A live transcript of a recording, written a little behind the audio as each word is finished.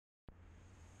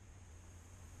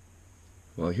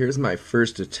Well, here's my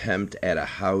first attempt at a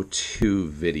how-to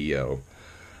video.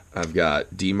 I've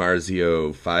got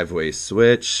Dimarzio 5-way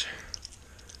switch,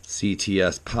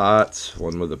 CTS pots,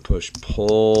 one with a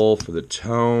push-pull for the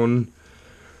tone,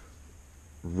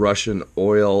 Russian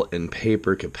oil and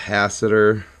paper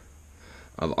capacitor.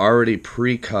 I've already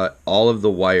pre-cut all of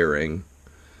the wiring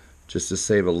just to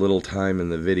save a little time in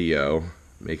the video,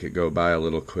 make it go by a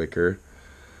little quicker.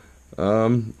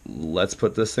 Let's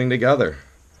put this thing together.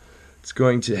 It's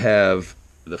going to have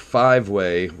the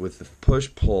 5-way with the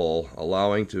push-pull,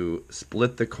 allowing to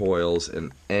split the coils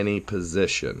in any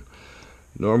position.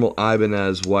 Normal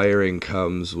Ibanez wiring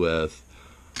comes with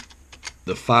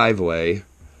the 5-way,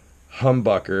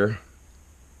 humbucker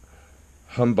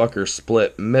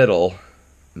split middle,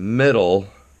 then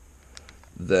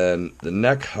the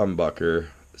neck humbucker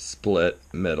split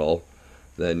middle,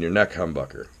 then your neck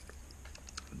humbucker.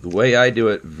 The way I do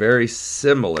it, very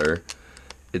similar.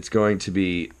 It's going to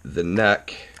be the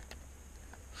neck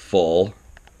full,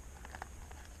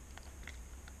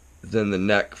 then the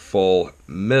neck full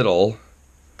middle,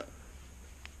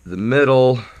 the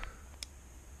middle,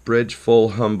 bridge full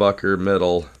humbucker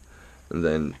middle, and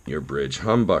then your bridge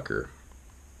humbucker.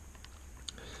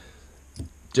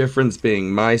 Difference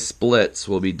being my splits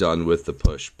will be done with the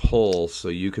push-pull, so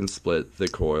you can split the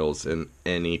coils in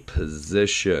any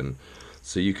position.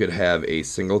 So you could have a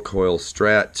single coil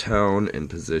strat tone in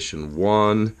position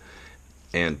 1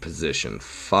 and position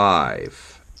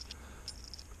 5.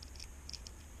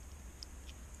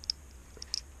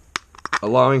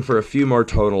 Allowing for a few more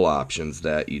tonal options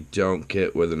that you don't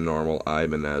get with a normal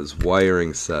Ibanez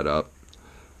wiring setup.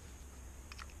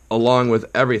 Along with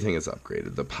everything is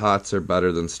upgraded. The pots are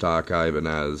better than stock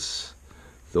Ibanez.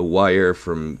 The wire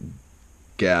from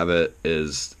Gavitt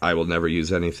is, I will never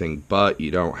use anything but. You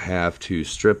don't have to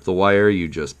strip the wire, you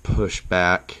just push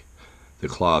back the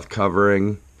cloth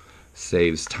covering.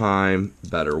 Saves time,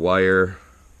 better wire.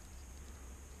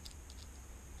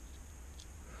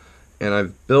 And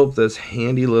I've built this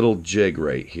handy little jig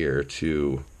right here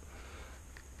to,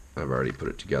 I've already put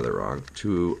it together wrong,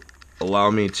 to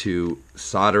allow me to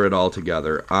solder it all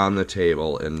together on the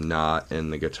table and not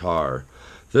in the guitar.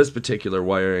 This particular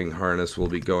wiring harness will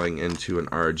be going into an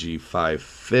RG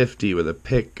 550 with a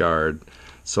pick guard,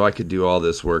 so I could do all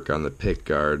this work on the pick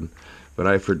guard. But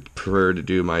I prefer to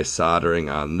do my soldering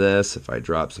on this. If I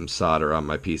drop some solder on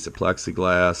my piece of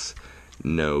plexiglass,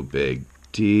 no big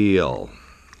deal.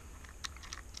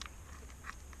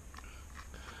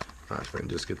 If I can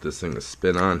just get this thing to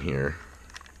spin on here.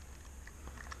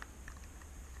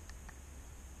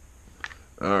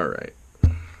 Alright.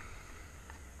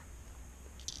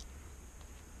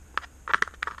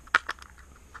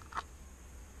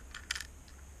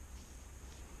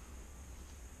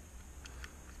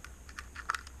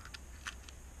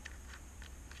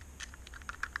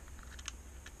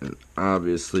 And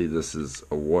obviously this is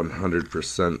a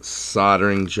 100%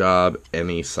 soldering job.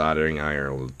 Any soldering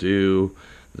iron will do.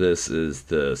 This is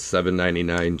the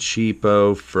 $7.99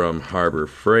 cheapo from Harbor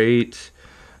Freight.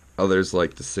 Others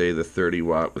like to say the 30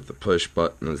 watt with the push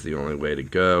button is the only way to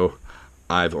go.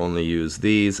 I've only used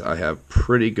these. I have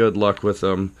pretty good luck with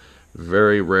them.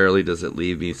 Very rarely does it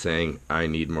leave me saying I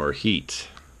need more heat.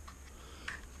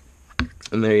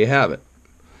 And there you have it.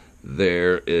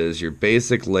 There is your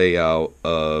basic layout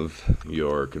of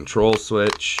your control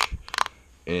switch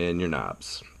and your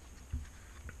knobs.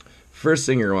 First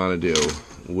thing you're going to do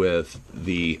with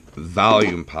the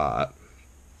volume pot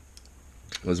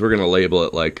is we're going to label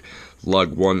it like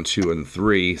lug 1, 2, and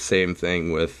 3. Same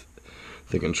thing with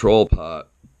the control pot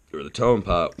or the tone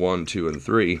pot 1, 2, and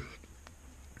 3.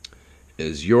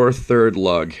 Is your third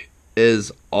lug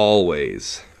is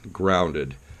always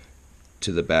grounded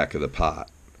to the back of the pot.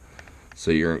 So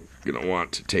you're going to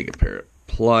want to take a pair of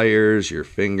pliers, your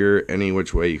finger, any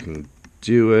which way you can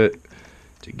do it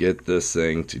to get this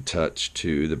thing to touch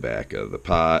to the back of the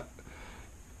pot.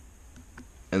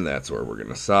 And that's where we're going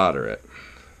to solder it.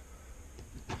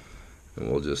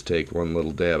 And we'll just take one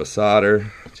little dab of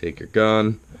solder, take your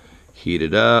gun, heat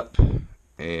it up,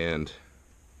 and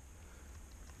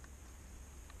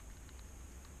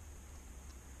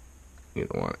you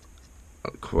don't want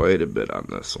quite a bit on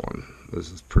this one. This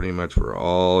is pretty much where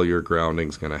all your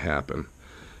grounding's going to happen.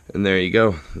 And there you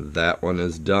go. That one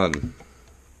is done.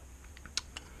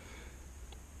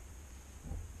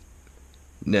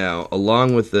 Now,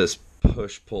 along with this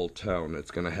push-pull tone,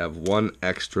 it's going to have one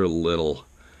extra little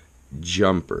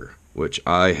jumper, which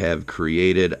I have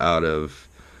created out of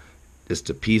just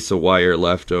a piece of wire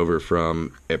left over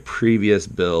from a previous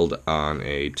build on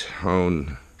a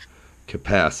tone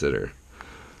capacitor.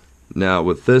 Now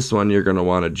with this one, you're going to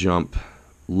want to jump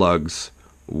lugs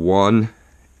 1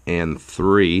 and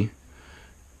 3.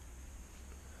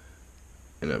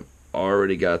 And I've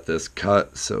already got this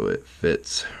cut so it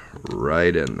fits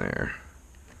right in there.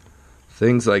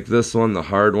 Things like this one, the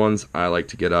hard ones, I like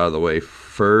to get out of the way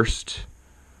first.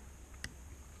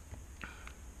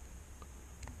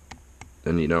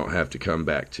 Then you don't have to come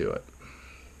back to it.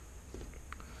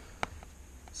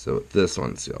 So with this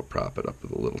one, see, I'll prop it up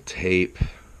with a little tape.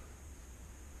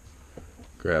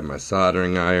 Grab my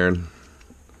soldering iron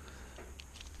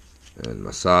and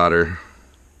my solder,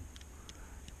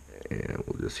 and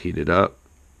we'll just heat it up.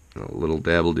 A little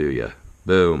dab will do ya.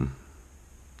 Boom.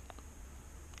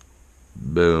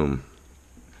 Boom.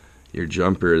 Your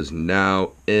jumper is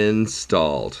now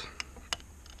installed.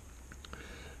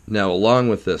 Now, along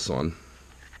with this one,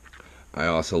 I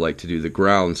also like to do the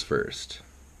grounds first.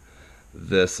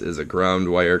 This is a ground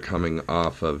wire coming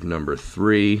off of number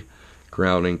 3,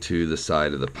 grounding to the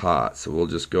side of the pot. So we'll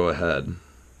just go ahead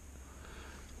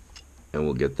and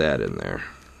we'll get that in there.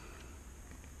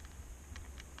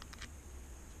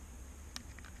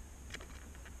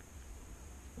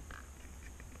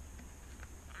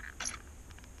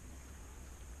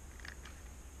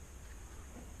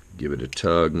 Give it a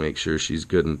tug, make sure she's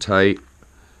good and tight.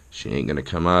 She ain't gonna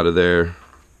come out of there.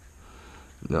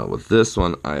 Now with this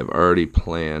one, I have already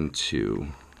planned to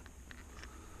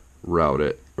route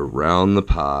it around the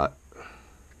pot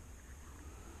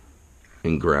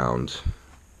and ground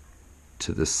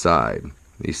to the side.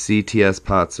 These CTS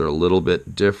pots are a little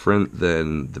bit different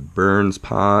than the Burns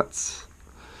pots.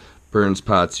 Burns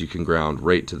pots you can ground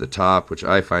right to the top, which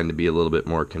I find to be a little bit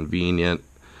more convenient,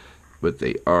 but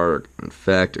they are in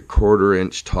fact a 1/4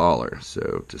 inch taller.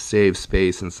 So to save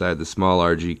space inside the small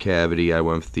RG cavity, I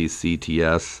went with these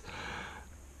CTS.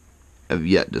 I've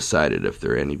yet decided if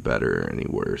they're any better or any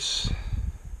worse.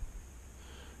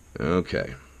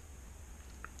 Okay.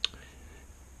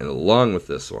 And along with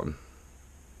this one,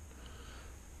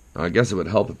 I guess it would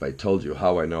help if I told you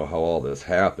how I know how all this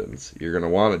happens. You're going to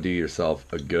want to do yourself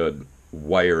a good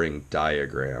wiring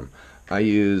diagram. I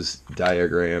use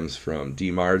diagrams from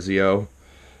Dimarzio,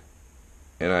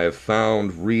 and I have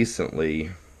found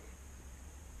recently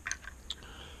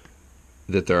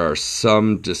that there are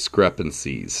some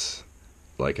discrepancies.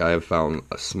 Like, I have found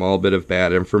a small bit of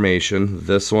bad information.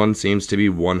 This one seems to be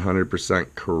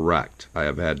 100% correct. I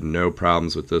have had no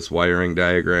problems with this wiring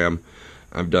diagram.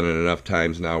 I've done it enough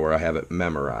times now where I have it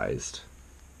memorized.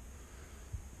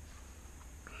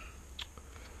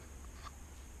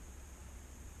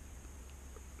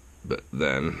 But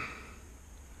then,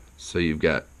 so you've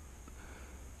got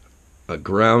a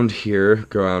ground here,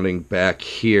 grounding back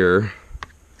here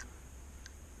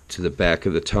to the back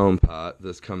of the tone pot.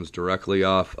 This comes directly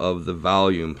off of the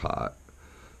volume pot.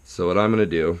 So what I'm going to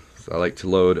do is I like to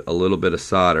load a little bit of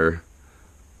solder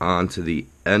onto the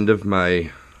end of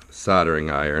my soldering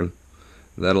iron.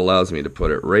 That allows me to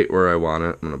put it right where I want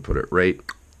it. I'm going to put it right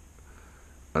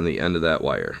on the end of that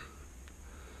wire.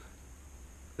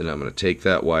 Then I'm going to take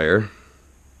that wire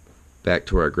back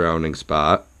to our grounding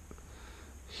spot,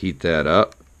 heat that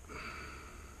up,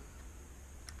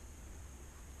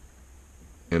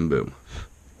 and boom.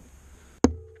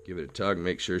 Give it a tug,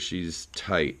 make sure she's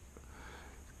tight.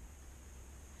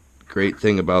 Great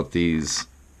thing about these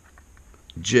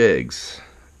jigs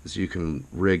is you can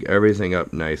rig everything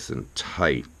up nice and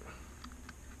tight.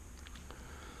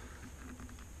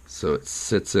 So it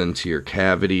sits into your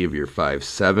cavity of your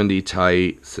 570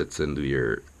 tight, sits into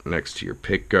your next to your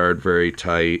pick guard very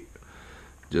tight.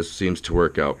 Just seems to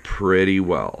work out pretty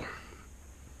well.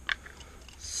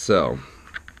 So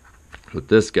with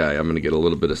this guy, I'm going to get a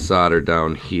little bit of solder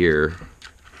down here,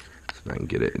 so if I can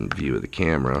get it in view of the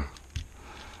camera.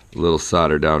 A little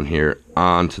solder down here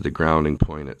onto the grounding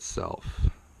point itself.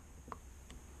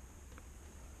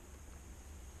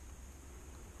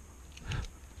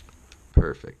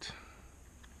 Perfect.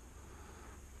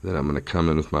 Then I'm going to come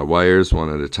in with my wires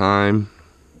one at a time,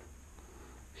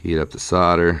 heat up the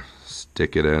solder,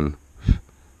 stick it in,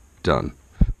 done.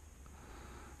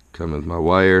 Come in with my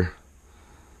wire,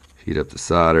 heat up the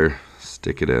solder,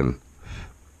 stick it in,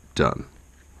 done.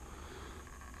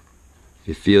 If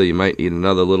you feel you might need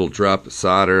another little drop of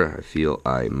solder, I feel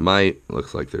I might.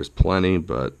 Looks like there's plenty,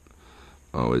 but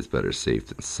always better safe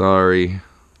than sorry.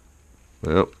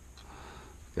 Well,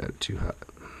 got it too hot.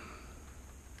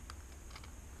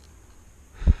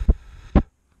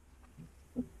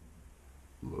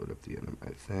 Load up the end of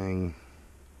my thing.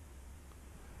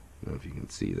 I don't know if you can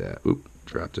see that. Oop,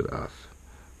 dropped it off.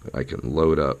 But I can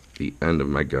load up the end of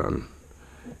my gun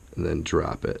and then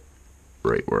drop it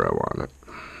right where I want it.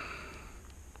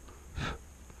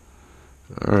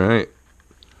 Alright.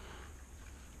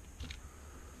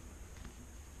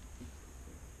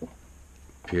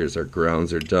 Here's our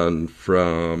grounds are done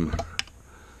from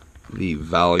the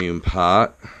volume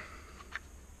pot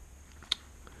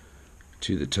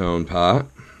to the tone pot.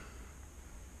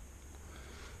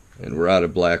 And we're out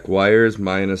of black wires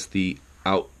minus the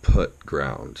output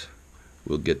ground.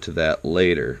 We'll get to that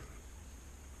later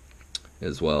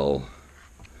as well.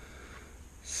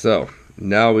 So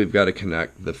now we've got to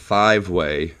connect the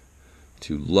 5-way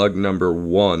to lug number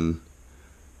 1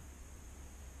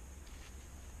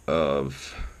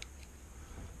 of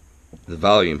the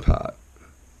volume pot.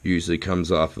 Usually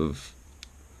comes off of,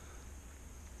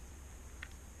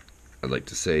 I'd like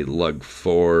to say, lug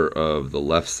 4 of the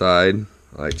left side.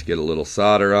 I like to get a little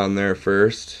solder on there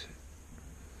first.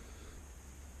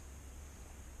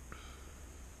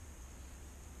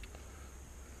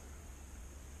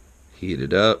 Heat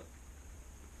it up.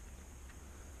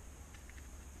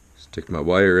 Stick my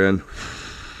wire in.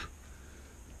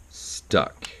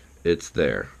 Stuck. It's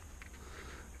there.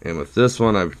 And with this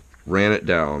one, I've ran it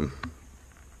down.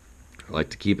 I like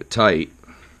to keep it tight.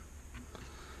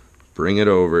 Bring it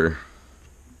over.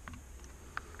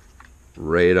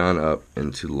 Right on up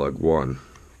into lug 1.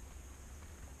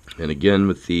 And again,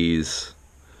 with these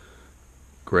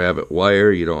Gavitt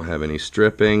wire, you don't have any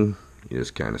stripping. You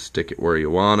just kind of stick it where you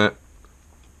want it.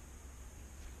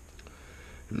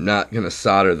 I'm not going to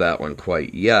solder that one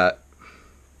quite yet,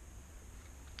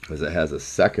 because it has a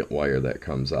second wire that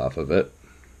comes off of it,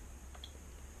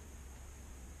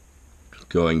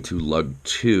 going to lug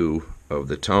 2 of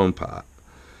the tone pot.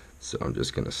 So I'm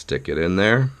just going to stick it in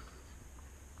there,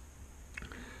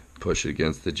 push it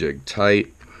against the jig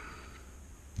tight,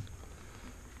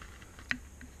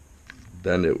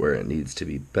 bend it where it needs to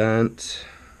be bent,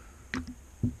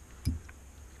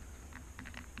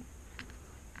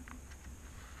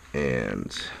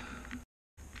 and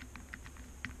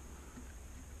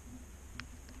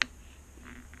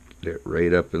get it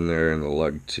right up in there in the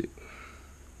lug 2.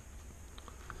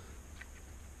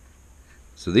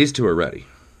 So these two are ready.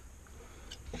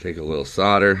 Take a little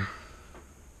solder,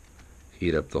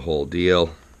 heat up the whole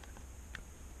deal.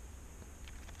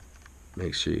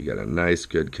 Make sure you got a nice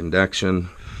good connection.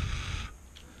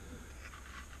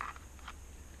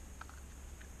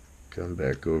 Come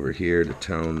back over here to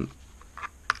tone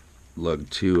lug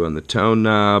 2 on the tone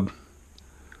knob.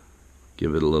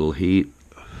 Give it a little heat.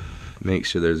 Make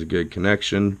sure there's a good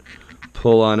connection.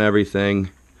 Pull on everything.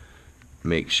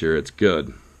 Make sure it's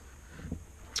good.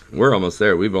 We're almost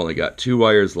there. We've only got 2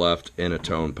 wires left in a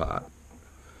tone pot.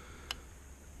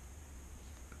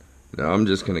 Now I'm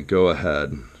just going to go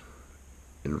ahead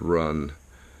and run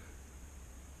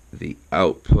the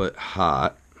output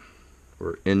hot,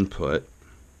 or input,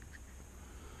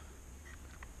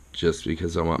 just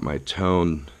because I want my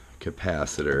tone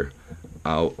capacitor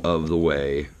out of the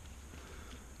way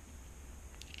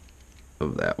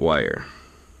of that wire.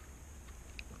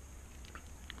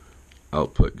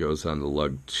 Output goes on the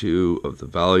lug 2 of the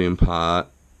volume pot,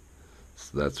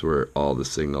 so that's where all the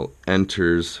signal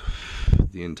enters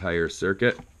the entire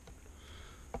circuit.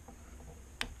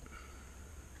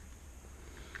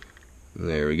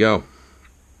 There we go.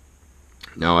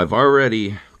 Now I've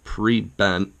already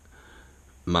pre-bent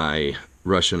my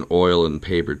Russian oil and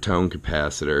paper tone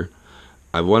capacitor.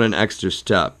 I went an extra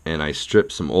step and I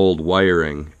stripped some old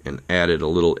wiring and added a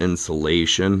little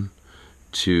insulation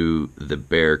to the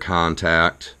bare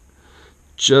contact,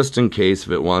 just in case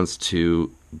if it wants to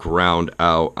ground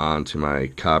out onto my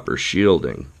copper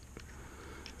shielding.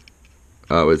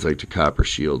 I always like to copper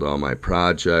shield all my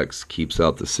projects. Keeps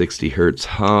out the 60 hertz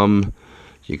hum.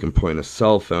 You can point a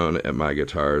cell phone at my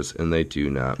guitars and they do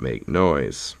not make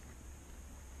noise.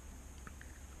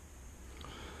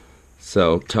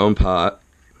 So tone pot,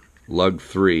 lug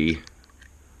 3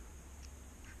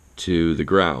 to the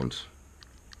ground.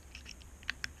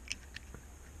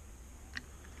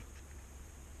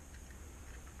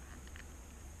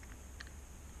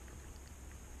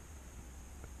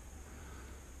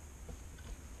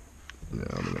 Now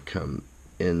I'm going to come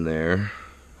in there,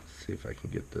 see if I can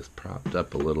get this propped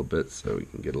up a little bit so we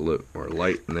can get a little more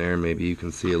light in there. Maybe you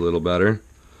can see a little better.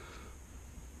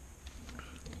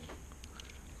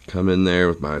 Come in there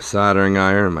with my soldering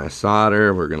iron and my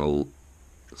solder. We're going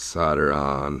to solder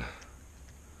on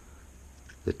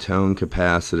the tone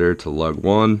capacitor to lug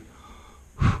 1.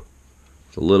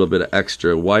 It's a little bit of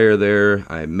extra wire there.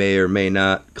 I may or may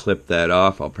not clip that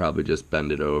off. I'll probably just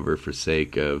bend it over for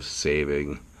sake of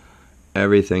saving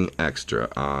everything extra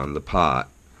on the pot.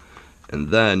 And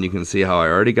then you can see how I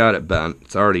already got it bent.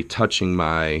 It's already touching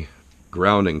my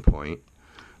grounding point.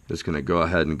 Just going to go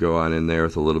ahead and go on in there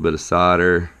with a little bit of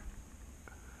solder.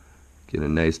 Get a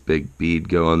nice big bead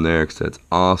going there, because that's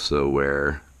also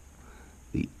where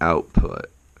the output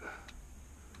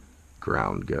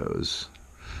ground goes.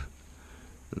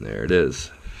 And there it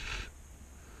is.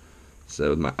 So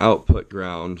with my output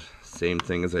ground, same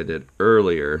thing as I did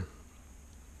earlier.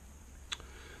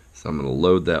 So I'm going to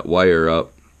load that wire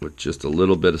up with just a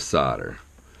little bit of solder.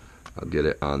 I'll get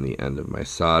it on the end of my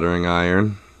soldering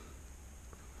iron.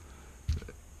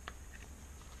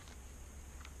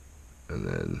 And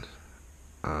then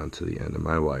onto the end of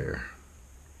my wire.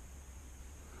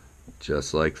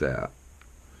 Just like that.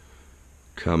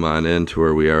 Come on in to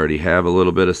where we already have a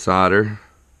little bit of solder.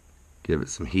 Give it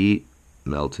some heat.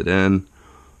 Melt it in.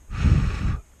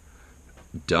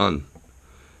 Done.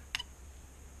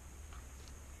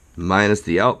 Minus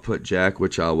the output jack,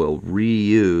 which I will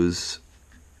reuse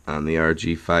on the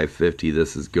RG 550.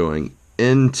 This is going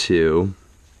into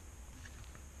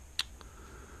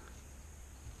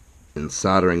and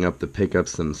soldering up the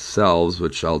pickups themselves,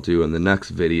 which I'll do in the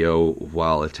next video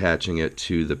while attaching it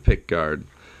to the pick guard.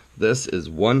 This is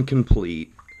one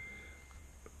complete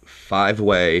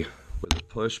 5-way with a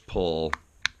push-pull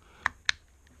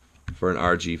for an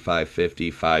RG 550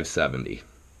 570.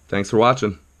 Thanks for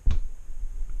watching.